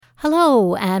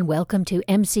Hello, and welcome to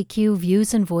MCQ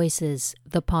Views and Voices,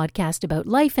 the podcast about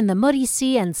life in the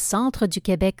Mauricie and Centre du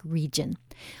Québec region.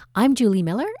 I'm Julie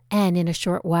Miller, and in a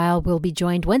short while we'll be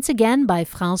joined once again by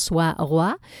François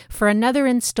Roy for another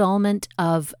installment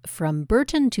of From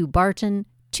Burton to Barton,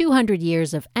 200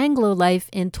 Years of Anglo Life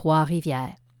in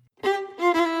Trois-Rivières.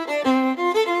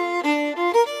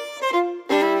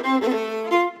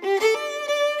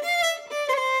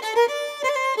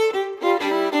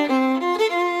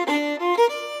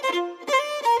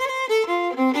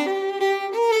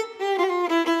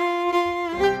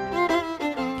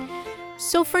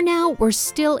 So for now, we're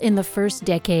still in the first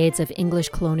decades of English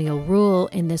colonial rule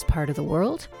in this part of the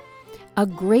world. A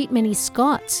great many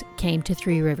Scots came to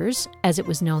Three Rivers, as it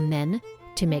was known then,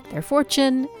 to make their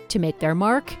fortune, to make their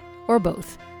mark, or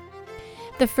both.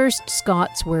 The first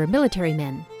Scots were military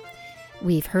men.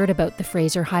 We've heard about the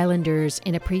Fraser Highlanders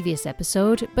in a previous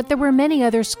episode, but there were many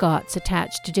other Scots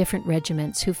attached to different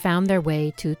regiments who found their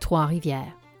way to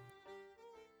Trois-Rivières.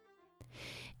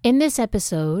 In this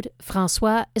episode,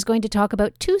 François is going to talk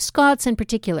about two Scots in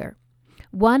particular,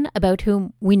 one about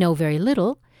whom we know very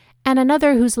little, and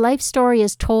another whose life story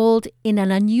is told in an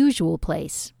unusual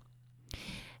place.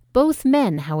 Both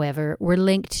men, however, were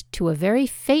linked to a very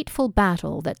fateful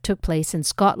battle that took place in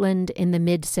Scotland in the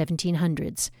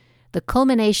mid-1700s, the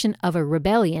culmination of a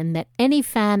rebellion that any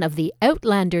fan of the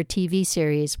Outlander TV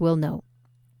series will know.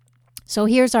 So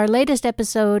here's our latest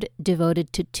episode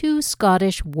devoted to two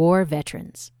Scottish war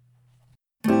veterans.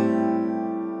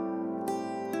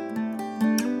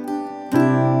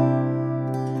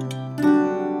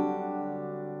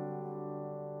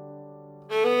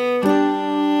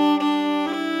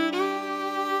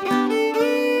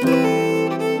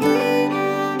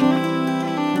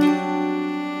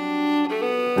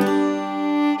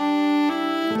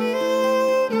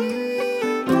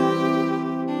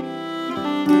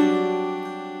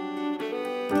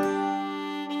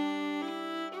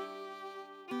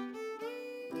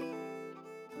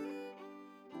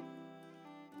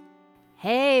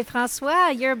 Hey,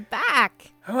 François, you're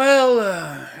back.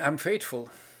 Well, I'm faithful.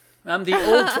 I'm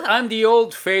the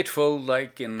old faithful,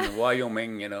 like in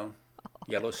Wyoming,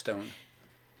 Yellowstone.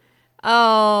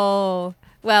 Oh,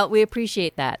 well, we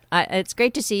appreciate that. It's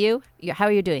great to see you. How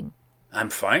are you doing? I'm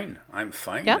fine.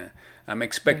 Yeah? I'm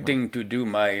expecting to do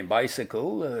my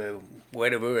bicycle,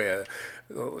 whenever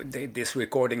this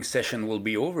recording session will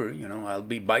be over. I'll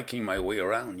be biking my way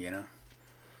around,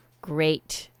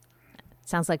 Great.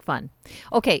 Sounds like fun.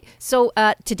 Okay, so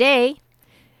today,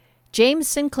 James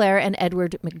Sinclair and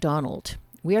Edward MacDonald.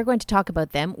 We are going to talk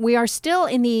about them. We are still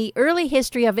in the early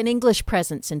history of an English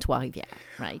presence in Trois-Rivières,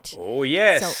 right? Oh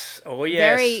yes, so,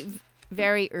 very,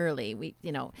 very early.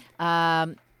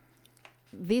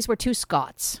 These were two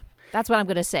Scots. That's what I'm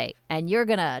going to say, and you're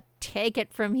going to take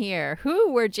it from here.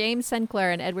 Who were James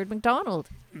Sinclair and Edward MacDonald?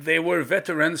 They were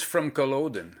veterans from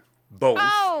Culloden, both.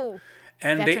 Oh.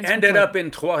 And they ended up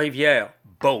in Trois-Rivières,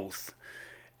 both.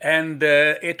 And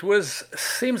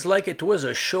seems like it was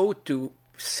a show to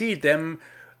see them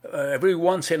every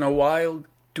once in a while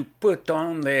to put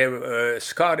on their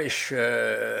Scottish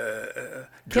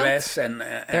dress and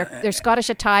their Scottish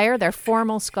attire, their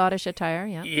formal Scottish attire.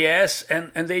 Yeah. Yes,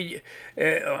 and they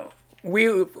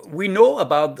we know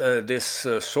about this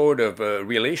sort of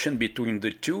relation between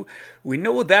the two. We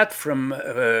know that from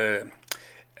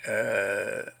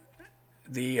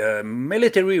the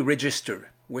Military Register,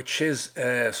 which is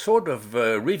a sort of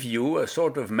review, a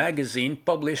sort of magazine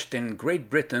published in Great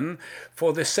Britain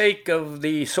for the sake of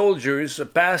the soldiers,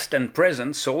 past and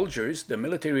present soldiers, the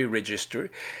Military Register.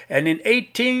 And in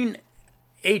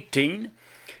 1818,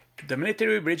 the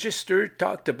Military Register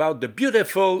talked about the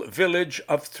beautiful village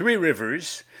of Three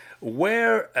Rivers,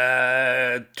 where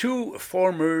two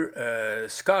former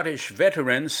Scottish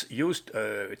veterans used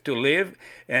to live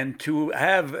and to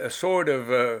have a sort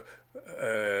of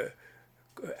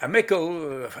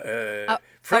amicable,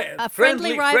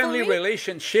 friendly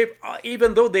relationship,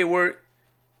 even though they were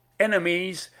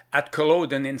enemies at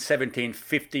Culloden in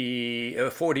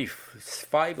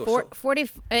 1745 or so.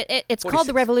 It's called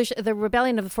the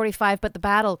Rebellion of the 45, but the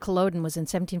Battle of Culloden was in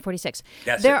 1746.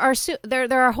 There are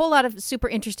a whole lot of super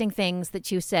interesting things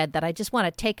that you said that I just want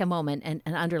to take a moment and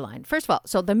underline. First of all,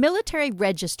 so the Military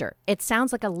Register, it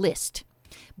sounds like a list,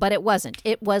 but it wasn't.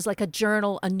 It was like a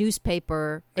journal, a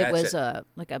newspaper. It was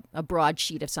like a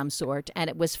broadsheet of some sort, and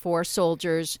it was for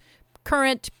soldiers,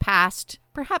 current, past,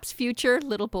 perhaps future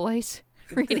little boys.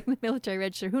 Reading the Military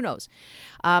Register, who knows?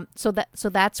 So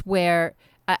that's where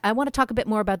I want to talk a bit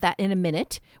more about that in a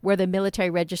minute, where the Military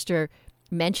Register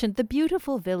mentioned the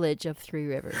beautiful village of Three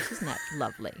Rivers. Isn't that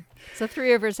lovely? So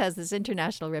Three Rivers has this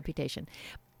international reputation.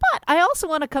 But I also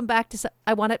want to come back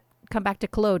to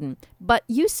Culloden. But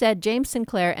you said James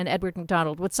Sinclair and Edward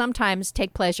MacDonald would sometimes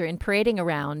take pleasure in parading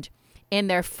around in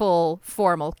their full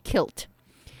formal kilt.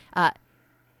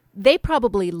 They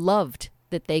probably loved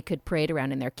that they could parade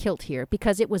around in their kilt here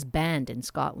because it was banned in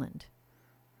Scotland.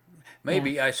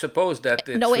 Maybe, yeah. I suppose that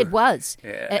it's... No, it was.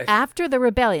 Yeah, after the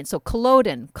rebellion. So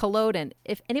Culloden.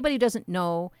 If anybody doesn't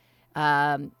know,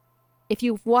 if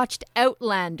you've watched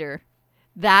Outlander,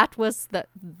 that was the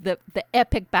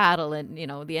epic battle in,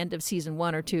 the end of season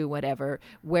 1 or 2, whatever,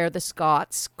 where the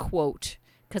Scots, quote,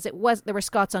 because there were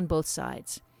Scots on both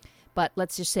sides. But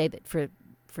let's just say that for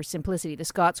simplicity, the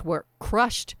Scots were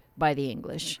crushed by the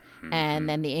English. Mm-hmm. And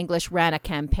then the English ran a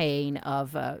campaign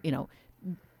of,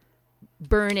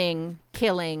 burning,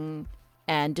 killing,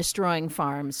 and destroying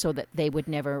farms so that they would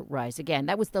never rise again.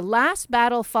 That was the last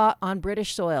battle fought on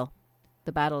British soil,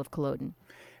 the Battle of Culloden.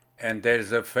 And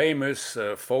there's a famous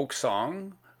folk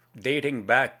song dating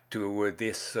back to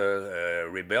this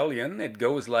rebellion. It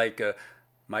goes like,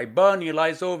 my bunny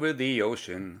lies over the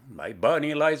ocean, my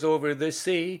bunny lies over the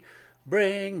sea.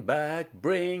 Bring back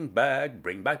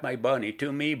my bunny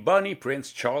to me. Bunny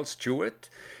Prince Charles Stuart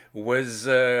was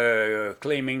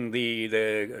claiming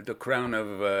the crown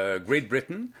of Great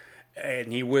Britain,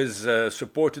 and he was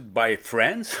supported by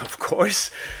France, of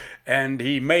course, and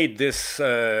he made this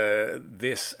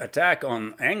attack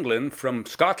on England from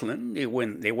Scotland.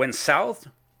 They went south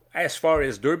as far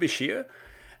as Derbyshire,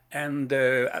 and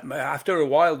after a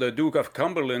while, the Duke of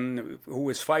Cumberland, who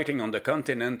was fighting on the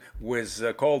continent, was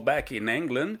called back in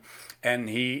England. And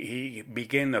he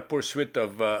began a pursuit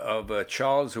of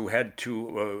Charles, who had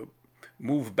to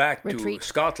move back Retreat. to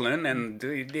Scotland, and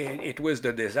it was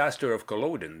the disaster of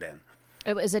Culloden then.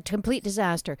 It was a complete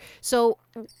disaster. So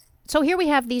here we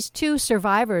have these two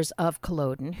survivors of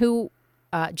Culloden, who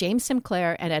James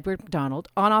Sinclair and Edward MacDonald,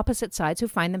 on opposite sides, who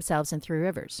find themselves in Three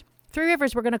Rivers. Three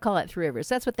Rivers, we're going to call it Three Rivers.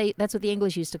 That's what the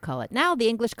English used to call it. Now the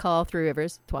English call Three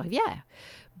Rivers Trois Rivières,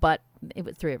 but it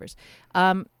was Three Rivers.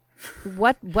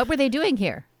 What were they doing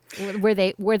here? Were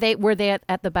they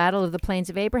at the Battle of the Plains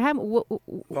of Abraham?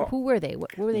 Who were they?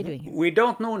 What were they doing here? We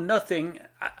don't know nothing.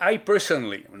 I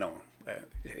personally, no,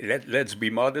 let's be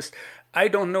modest. I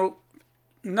don't know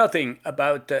nothing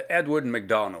about Edward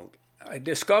MacDonald. I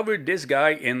discovered this guy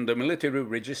in the Military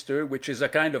Register, which is a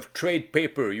kind of trade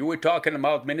paper you were talking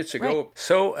about minutes ago. Right.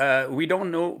 So we don't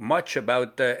know much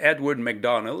about Edward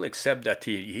MacDonald, except that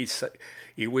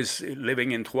he was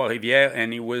living in Trois-Rivières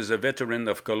and he was a veteran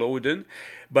of Culloden.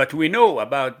 But we know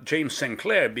about James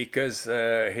Sinclair because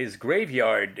his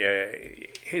graveyard,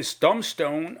 his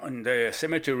tombstone on the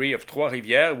cemetery of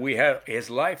Trois-Rivières,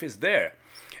 his life is there.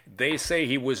 They say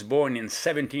he was born in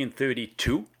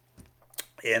 1732.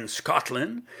 In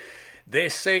Scotland. They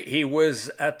say he was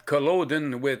at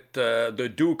Culloden with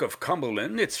the Duke of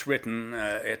Cumberland. It's written,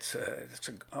 it's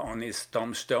on his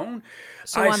tombstone.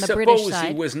 So on the British side,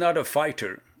 he was not a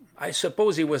fighter. I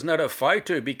suppose he was not a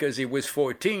fighter because he was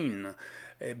 14.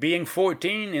 Being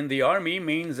 14 in the army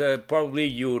means probably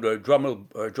you're a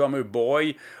drummer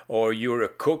boy, or you're a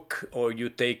cook, or you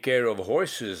take care of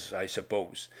horses, I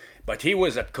suppose. But he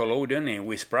was at Culloden and he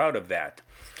was proud of that.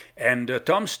 And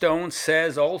tombstone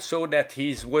says also that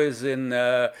he was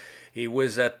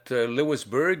at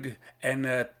Louisburg and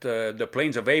at the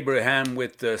Plains of Abraham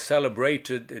with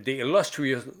celebrated the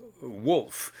illustrious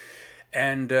Wolfe.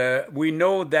 And we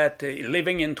know that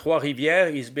living in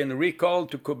Trois-Rivières, he's been recalled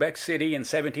to Quebec City in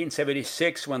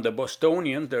 1776 when the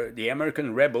Bostonians, the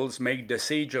American rebels, made the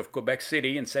siege of Quebec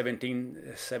City in the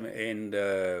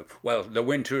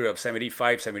winter of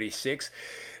 75-76.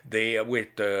 They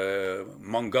with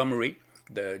Montgomery,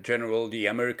 the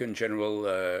American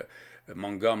General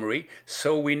Montgomery.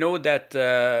 So we know that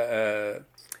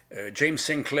James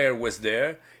Sinclair was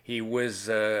there. He was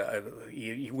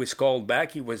called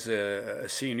back. He was a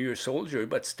senior soldier,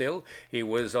 but still he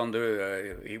was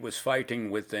he was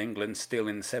fighting with England still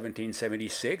in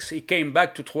 1776. He came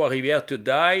back to Trois-Rivières to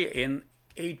die in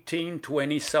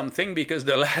 1820 something, because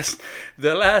the last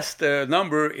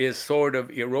number is sort of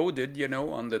eroded,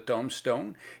 on the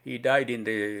tombstone. He died in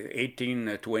the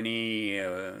 1820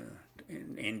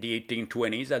 in the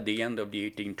 1820s, at the end of the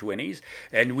 1820s.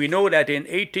 And we know that in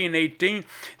 1818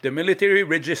 the Military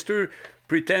Register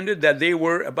pretended that they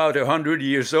were about 100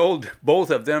 years old, both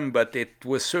of them, but it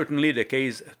was certainly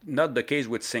not the case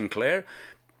with Sinclair.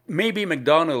 Maybe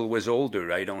MacDonald was older,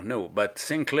 I don't know. But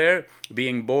Sinclair,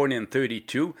 being born in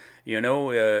 32, in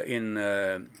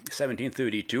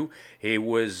 1732, he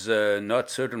was not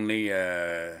certainly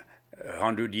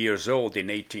 100 years old in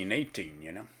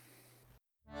 1818,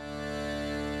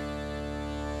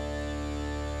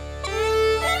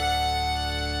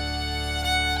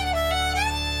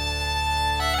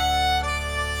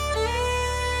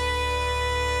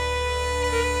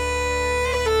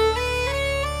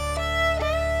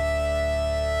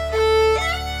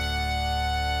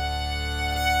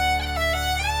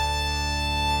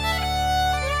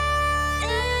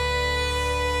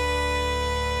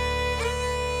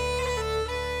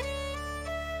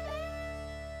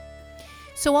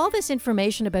 So all this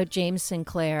information about James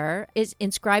Sinclair is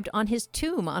inscribed on his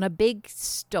tomb on a big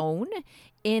stone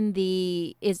in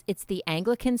it's the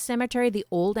Anglican cemetery, the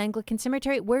old Anglican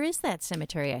cemetery. Where is that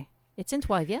cemetery? It's in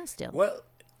Trois-Rivières still. Well,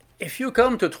 if you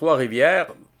come to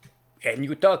Trois-Rivières and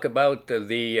you talk about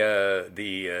the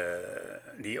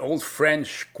old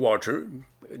French quarter,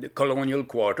 the colonial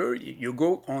quarter, you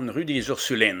go on Rue des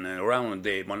Ursulines, around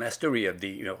the monastery of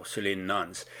the Ursuline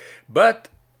nuns. But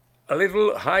a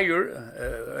little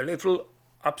higher, a little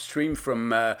upstream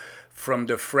from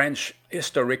the French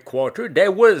historic quarter,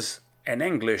 there was an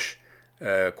English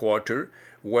quarter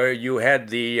where you had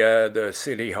the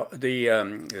city,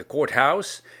 the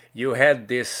courthouse, you had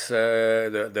this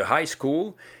the high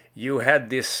school, you had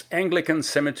this Anglican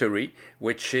cemetery,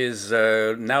 which is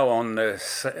now on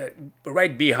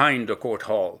right behind the court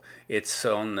hall. It's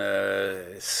on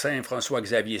Saint François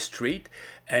Xavier Street,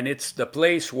 and it's the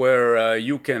place where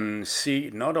you can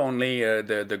see not only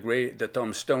the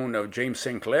tombstone of James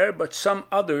Sinclair, but some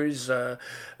others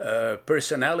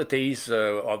personalities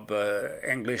of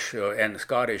English and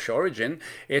Scottish origin.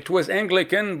 It was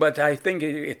Anglican, but I think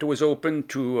it was open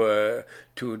to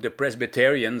the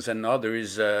Presbyterians and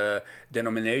others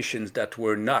denominations that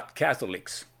were not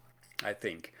Catholics, I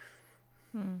think.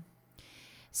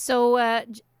 So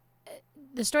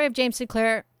the story of James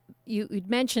Sinclair, you'd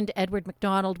mentioned Edward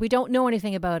MacDonald. We don't know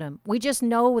anything about him. We just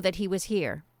know that he was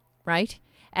here, right?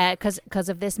 Because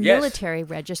of this military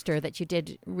register that you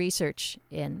did research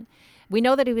in. We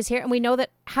know that he was here, and we know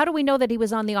that. How do we know that he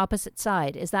was on the opposite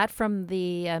side? Is that from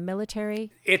the military?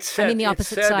 The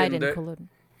opposite side in Culloden.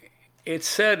 It's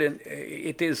said,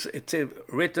 it's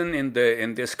written in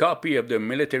this copy of the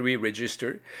military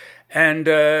register, and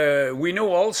we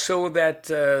know also that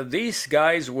these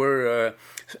guys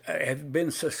have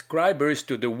been subscribers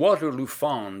to the Waterloo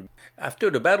Fund.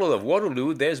 After the Battle of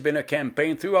Waterloo, there's been a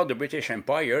campaign throughout the British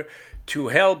Empire to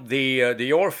help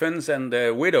the orphans and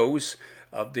the widows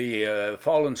of the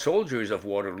fallen soldiers of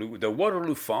Waterloo, the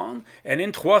Waterloo Fund. And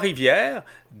in Trois-Rivières,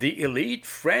 the elite,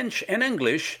 French and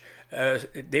English,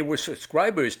 they were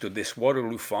subscribers to this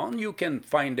Waterloo Fund. You can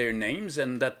find their names,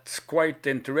 and that's quite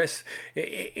interesting.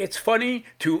 It's funny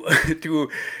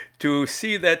to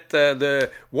see that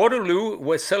the Waterloo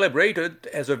was celebrated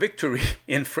as a victory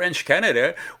in French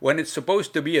Canada when it's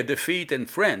supposed to be a defeat in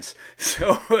France.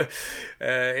 So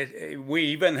we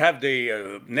even have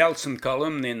the Nelson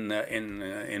column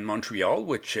in Montreal,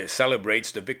 which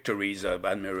celebrates the victories of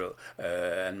Admiral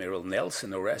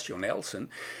Nelson, Horatio Nelson,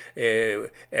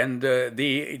 and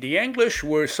the English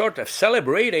were sort of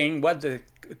celebrating what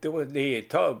they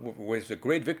thought was the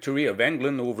great victory of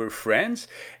England over France,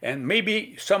 and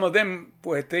maybe some of them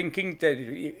were thinking that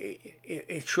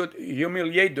it should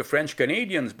humiliate the French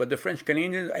Canadians, but the French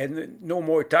Canadians had no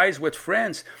more ties with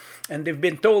France, and they've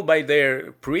been told by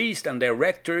their priests and their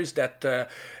rectors that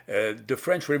the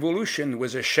French Revolution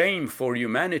was a shame for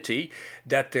humanity,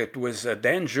 that it was a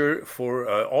danger for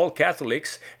all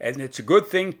Catholics, and it's a good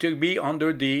thing to be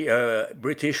under the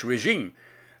British regime.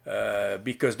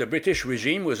 Because the British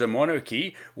regime was a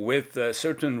monarchy with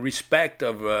certain respect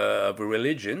of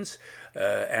religions,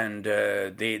 and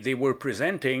they were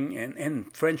presenting in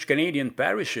French Canadian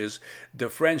parishes. The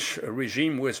French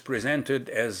regime was presented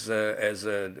as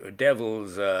a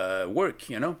devil's work,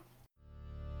 you know.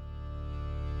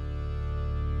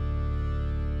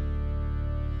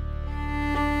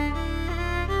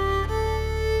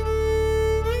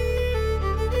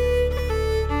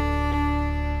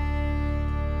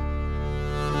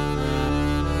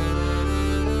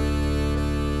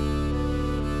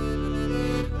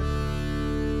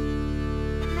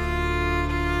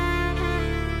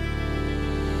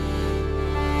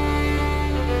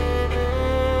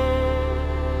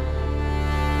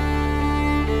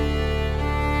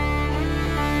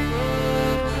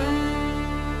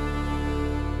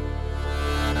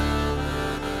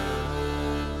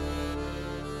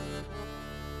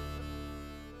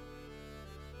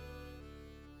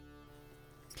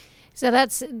 So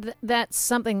that's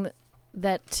something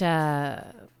that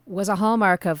was a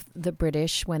hallmark of the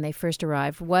British when they first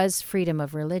arrived, was freedom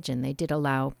of religion. They did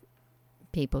allow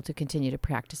people to continue to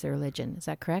practice their religion. Is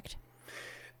that correct?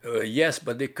 Yes,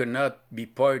 but they could not be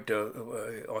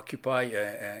occupy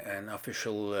an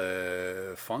official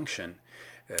function.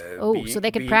 So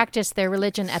they could practice their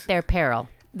religion at their peril.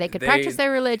 They could practice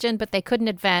their religion, but they couldn't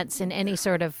advance in any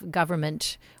sort of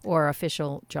government or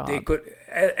official job. They could,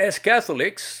 as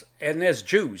Catholics and as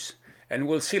Jews. And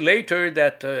we'll see later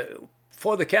that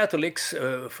for the Catholics,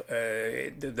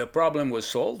 the problem was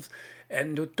solved.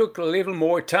 and it took a little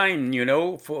more time,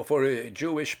 for a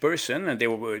Jewish person. And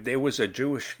there was a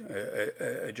Jewish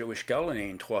colony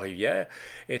in Trois-Rivières.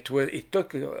 It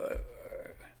took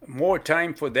more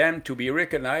time for them to be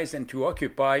recognized and to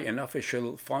occupy an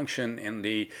official function in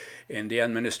the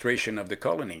administration of the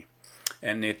colony.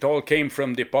 And it all came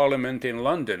from the Parliament in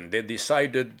London. They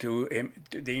decided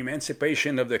the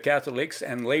emancipation of the Catholics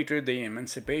and later the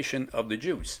emancipation of the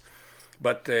Jews.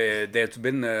 But there's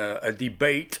been a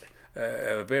debate,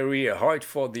 a very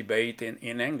hard-fought debate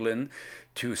in England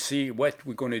to see what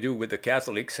we're going to do with the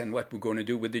Catholics and what we're going to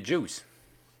do with the Jews.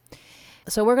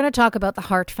 So we're going to talk about the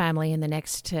Hart family in the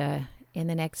next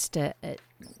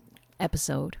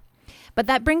episode. But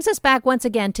that brings us back once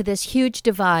again to this huge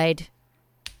divide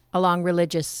along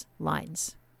religious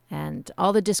lines and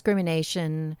all the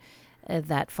discrimination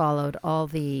that followed, all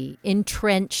the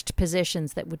entrenched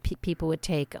positions that people would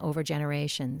take over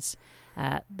generations,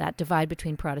 that divide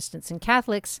between Protestants and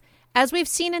Catholics, as we've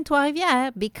seen in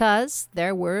Trois-Rivières, because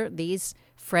there were these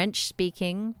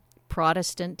French-speaking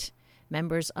Protestant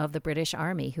members of the British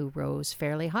Army who rose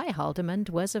fairly high. Haldimand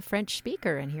was a French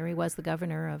speaker, and here he was the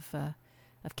governor of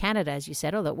Canada, as you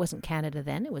said, although it wasn't Canada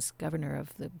then, it was governor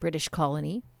of the British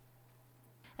colony.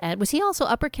 And was he also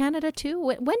Upper Canada too?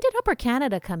 When did Upper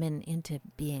Canada come into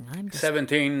being?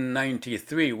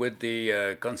 1793 with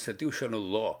the constitutional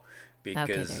law,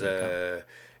 because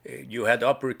you had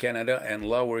Upper Canada and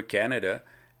Lower Canada,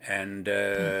 and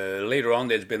later on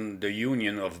there's been the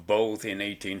union of both in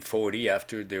 1840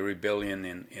 after the rebellion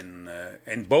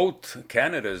in both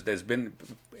Canadas. There's been,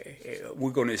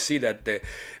 we're going to see that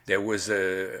there was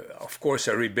of course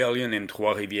a rebellion in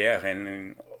Trois-Rivières and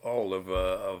in all of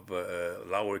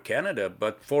Lower Canada,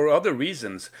 but for other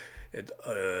reasons.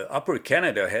 Upper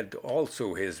Canada had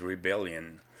also his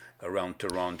rebellion around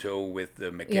Toronto with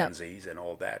the Mackenzies and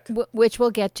all that. Which we'll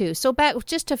get to. So back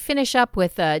just to finish up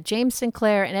with James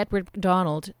Sinclair and Edward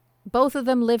MacDonald, both of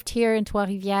them lived here in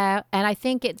Trois-Rivières, and I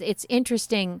think it's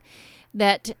interesting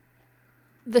that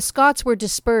the Scots were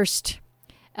dispersed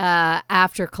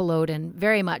after Culloden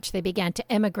very much. They began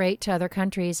to emigrate to other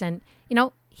countries, and,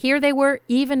 here they were,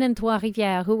 even in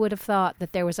Trois-Rivières. Who would have thought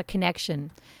that there was a connection?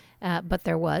 But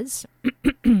there was.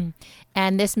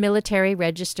 And this military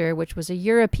register, which was a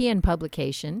European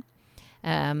publication,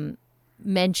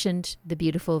 mentioned the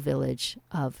beautiful village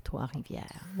of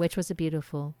Trois-Rivières, which was a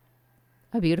beautiful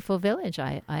village.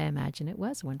 I imagine it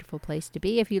was a wonderful place to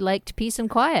be if you liked peace and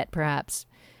quiet, perhaps.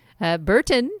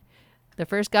 Burton, the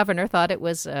first governor, thought it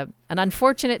was an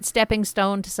unfortunate stepping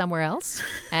stone to somewhere else.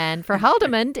 And for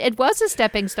Haldimand, it was a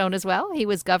stepping stone as well. He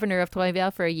was governor of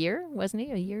Trois-Rivières for a year, wasn't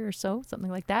he? A year or so, something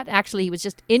like that. Actually, he was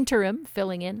just interim,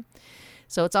 filling in.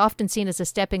 So it's often seen as a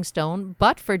stepping stone.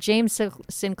 But for James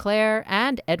Sinclair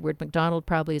and Edward MacDonald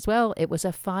probably as well, it was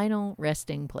a final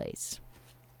resting place.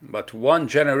 But one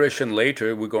generation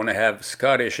later, we're going to have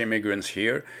Scottish immigrants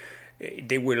here.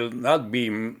 They will not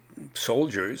be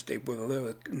soldiers. They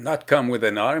will not come with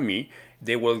an army.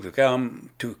 They will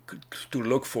come to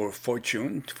look for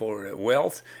fortune, for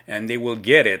wealth, and they will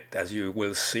get it, as you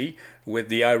will see, with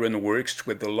the iron works,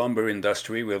 with the lumber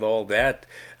industry, with all that.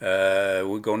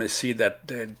 We're going to see that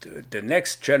the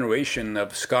next generation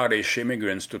of Scottish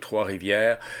immigrants to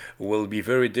Trois-Rivières will be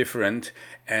very different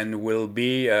and will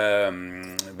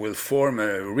form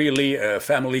a really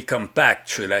family compact,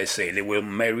 should I say. They will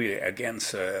marry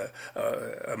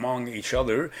among each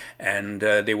other, and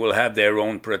they will have their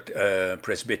own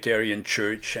Presbyterian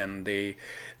church, and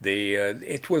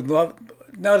it will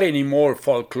not anymore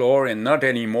folklore and not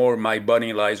anymore My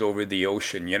Bunny Lies Over the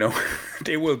Ocean,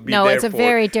 They will be it's a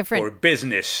very different, for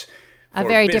business. A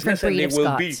very different breed of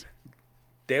Scots.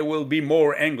 They will be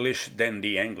more English than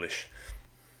the English.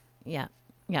 Yeah.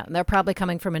 Yeah, they're probably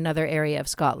coming from another area of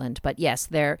Scotland. But yes,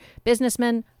 they're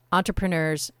businessmen,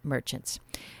 entrepreneurs, merchants.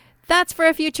 That's for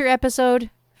a future episode.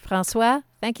 Francois,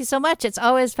 thank you so much. It's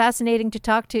always fascinating to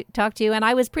talk to you. And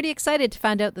I was pretty excited to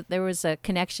find out that there was a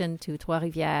connection to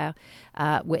Trois-Rivières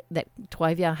that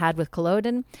Trois-Rivières had with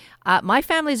Culloden. My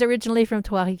family's originally from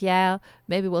Trois-Rivières.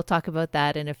 Maybe we'll talk about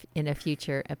that in a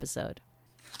future episode.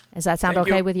 Does that sound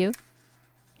okay with you?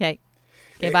 Okay.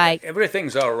 Okay, bye.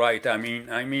 Everything's all right. I mean,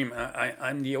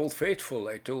 I'm the old faithful.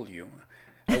 I told you,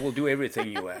 I will do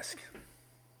everything you ask.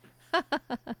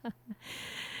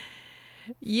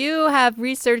 You have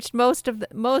researched most,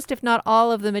 if not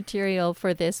all, of the material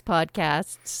for this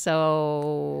podcast,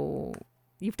 so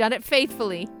you've done it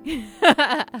faithfully.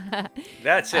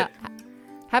 That's it.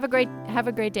 Have a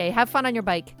great day. Have fun on your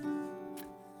bike.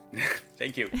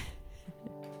 Thank you.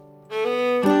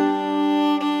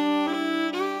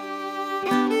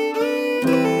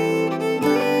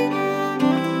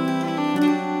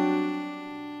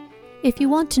 If you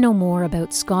want to know more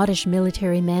about Scottish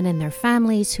military men and their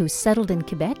families who settled in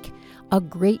Quebec, a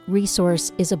great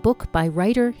resource is a book by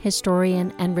writer,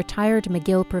 historian, and retired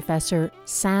McGill professor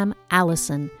Sam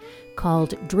Allison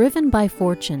called Driven by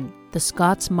Fortune, The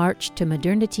Scots March to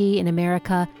Modernity in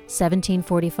America,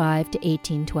 1745 to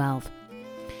 1812.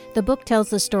 The book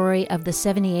tells the story of the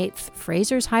 78th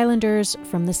Fraser's Highlanders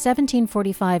from the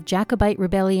 1745 Jacobite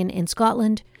Rebellion in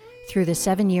Scotland through the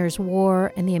 7 Years'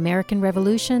 War and the American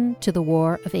Revolution to the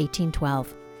War of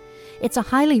 1812. It's a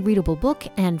highly readable book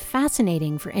and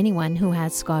fascinating for anyone who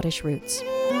has Scottish roots.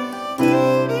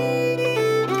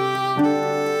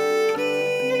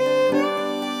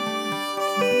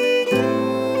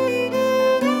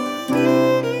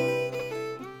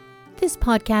 This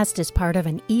podcast is part of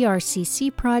an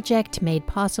ERCC project made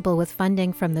possible with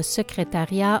funding from the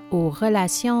Secrétariat aux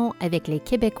Relations avec les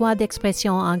Québécois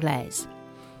d'expression anglaise.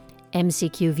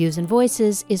 MCQ Views and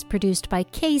Voices is produced by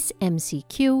Case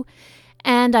MCQ,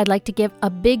 and I'd like to give a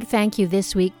big thank you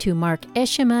this week to Mark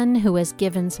Escheman, who has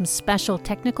given some special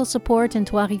technical support in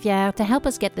Trois-Rivières to help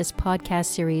us get this podcast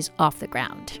series off the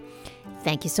ground.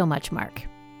 Thank you so much, Mark.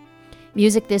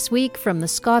 Music this week from the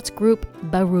Scots group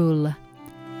Barul.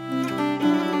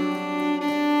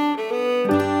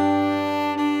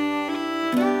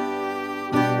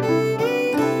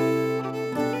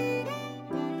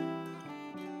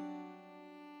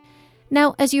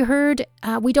 Now, as you heard,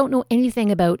 we don't know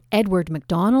anything about Edward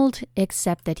MacDonald,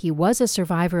 except that he was a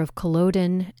survivor of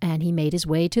Culloden, and he made his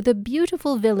way to the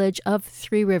beautiful village of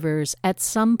Three Rivers at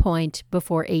some point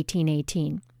before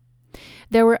 1818.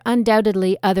 There were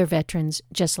undoubtedly other veterans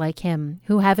just like him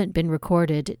who haven't been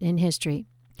recorded in history.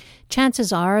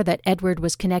 Chances are that Edward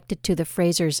was connected to the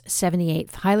Fraser's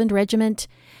 78th Highland Regiment,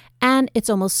 and it's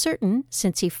almost certain,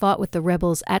 since he fought with the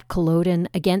rebels at Culloden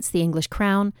against the English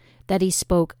crown, that he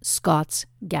spoke Scots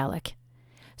Gaelic.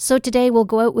 So today we'll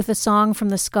go out with a song from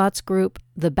the Scots group,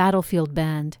 the Battlefield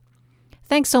Band.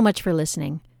 Thanks so much for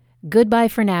listening. Goodbye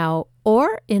for now,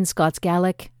 or in Scots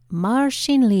Gaelic, Mar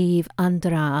sin lív an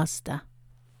drasta.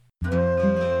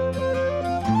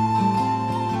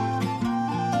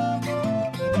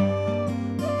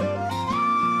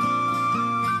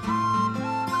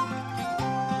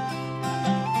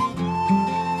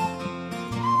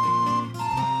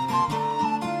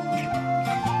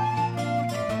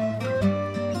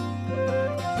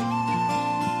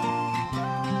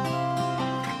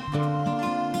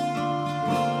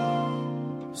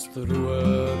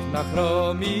 Struach nach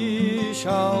Rami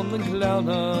schauen den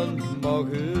Clownen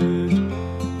morgen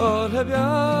und heb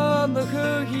ja noch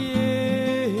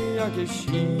hier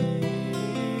geschehen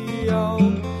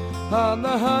an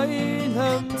der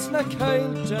Heiland nach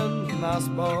Keilchen nas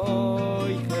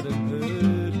Boy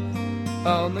herden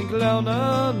an den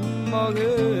Clownen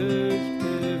morgen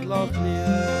der Loch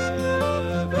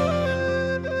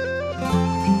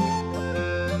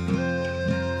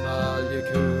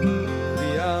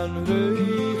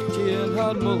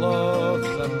Molach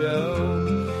am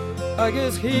biawn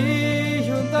agus hi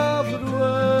und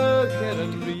afruach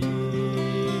an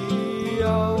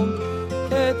riawn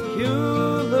et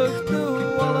hiwlach du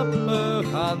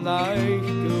walapach an eich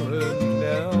du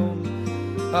hyngliawn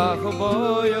ach o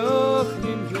boioch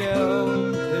ni'n gliawn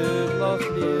hylach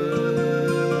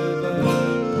liefen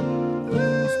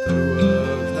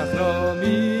struach nach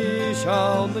Rami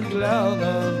schawn yn gliawn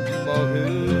an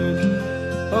moghyn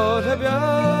o'r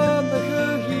hebian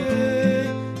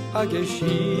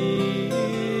Ageshiawn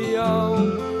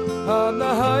an the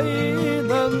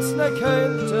Highlands na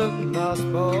Celton nas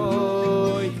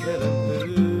boy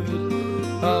Herenhood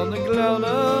an the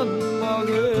Glounan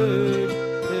Mogud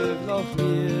if noch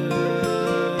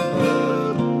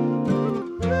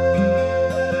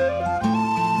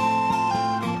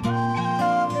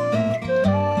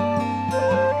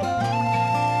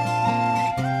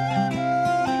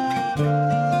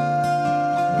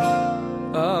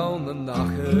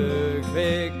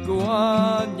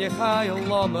Chael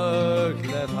lomach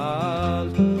lefal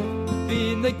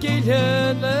Byn y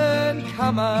gillen yn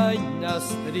camain a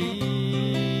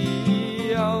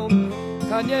striawn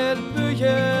Canier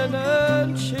bwyen yn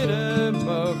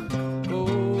sirymach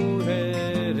o'r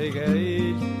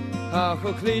egeil Ach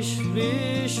o clis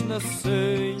rys na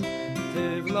syn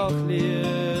tyfloch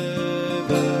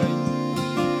liefen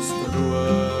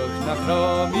Strwch na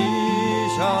chromi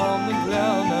sian yn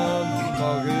glawn am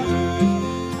mogyn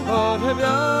O'r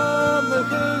hebian y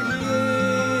chygli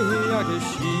ag y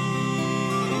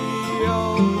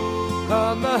siawn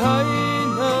Can the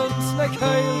Highlands na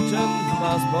Celton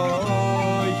nas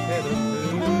boy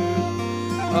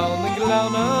Herenhood An the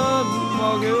Glounan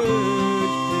Mogyn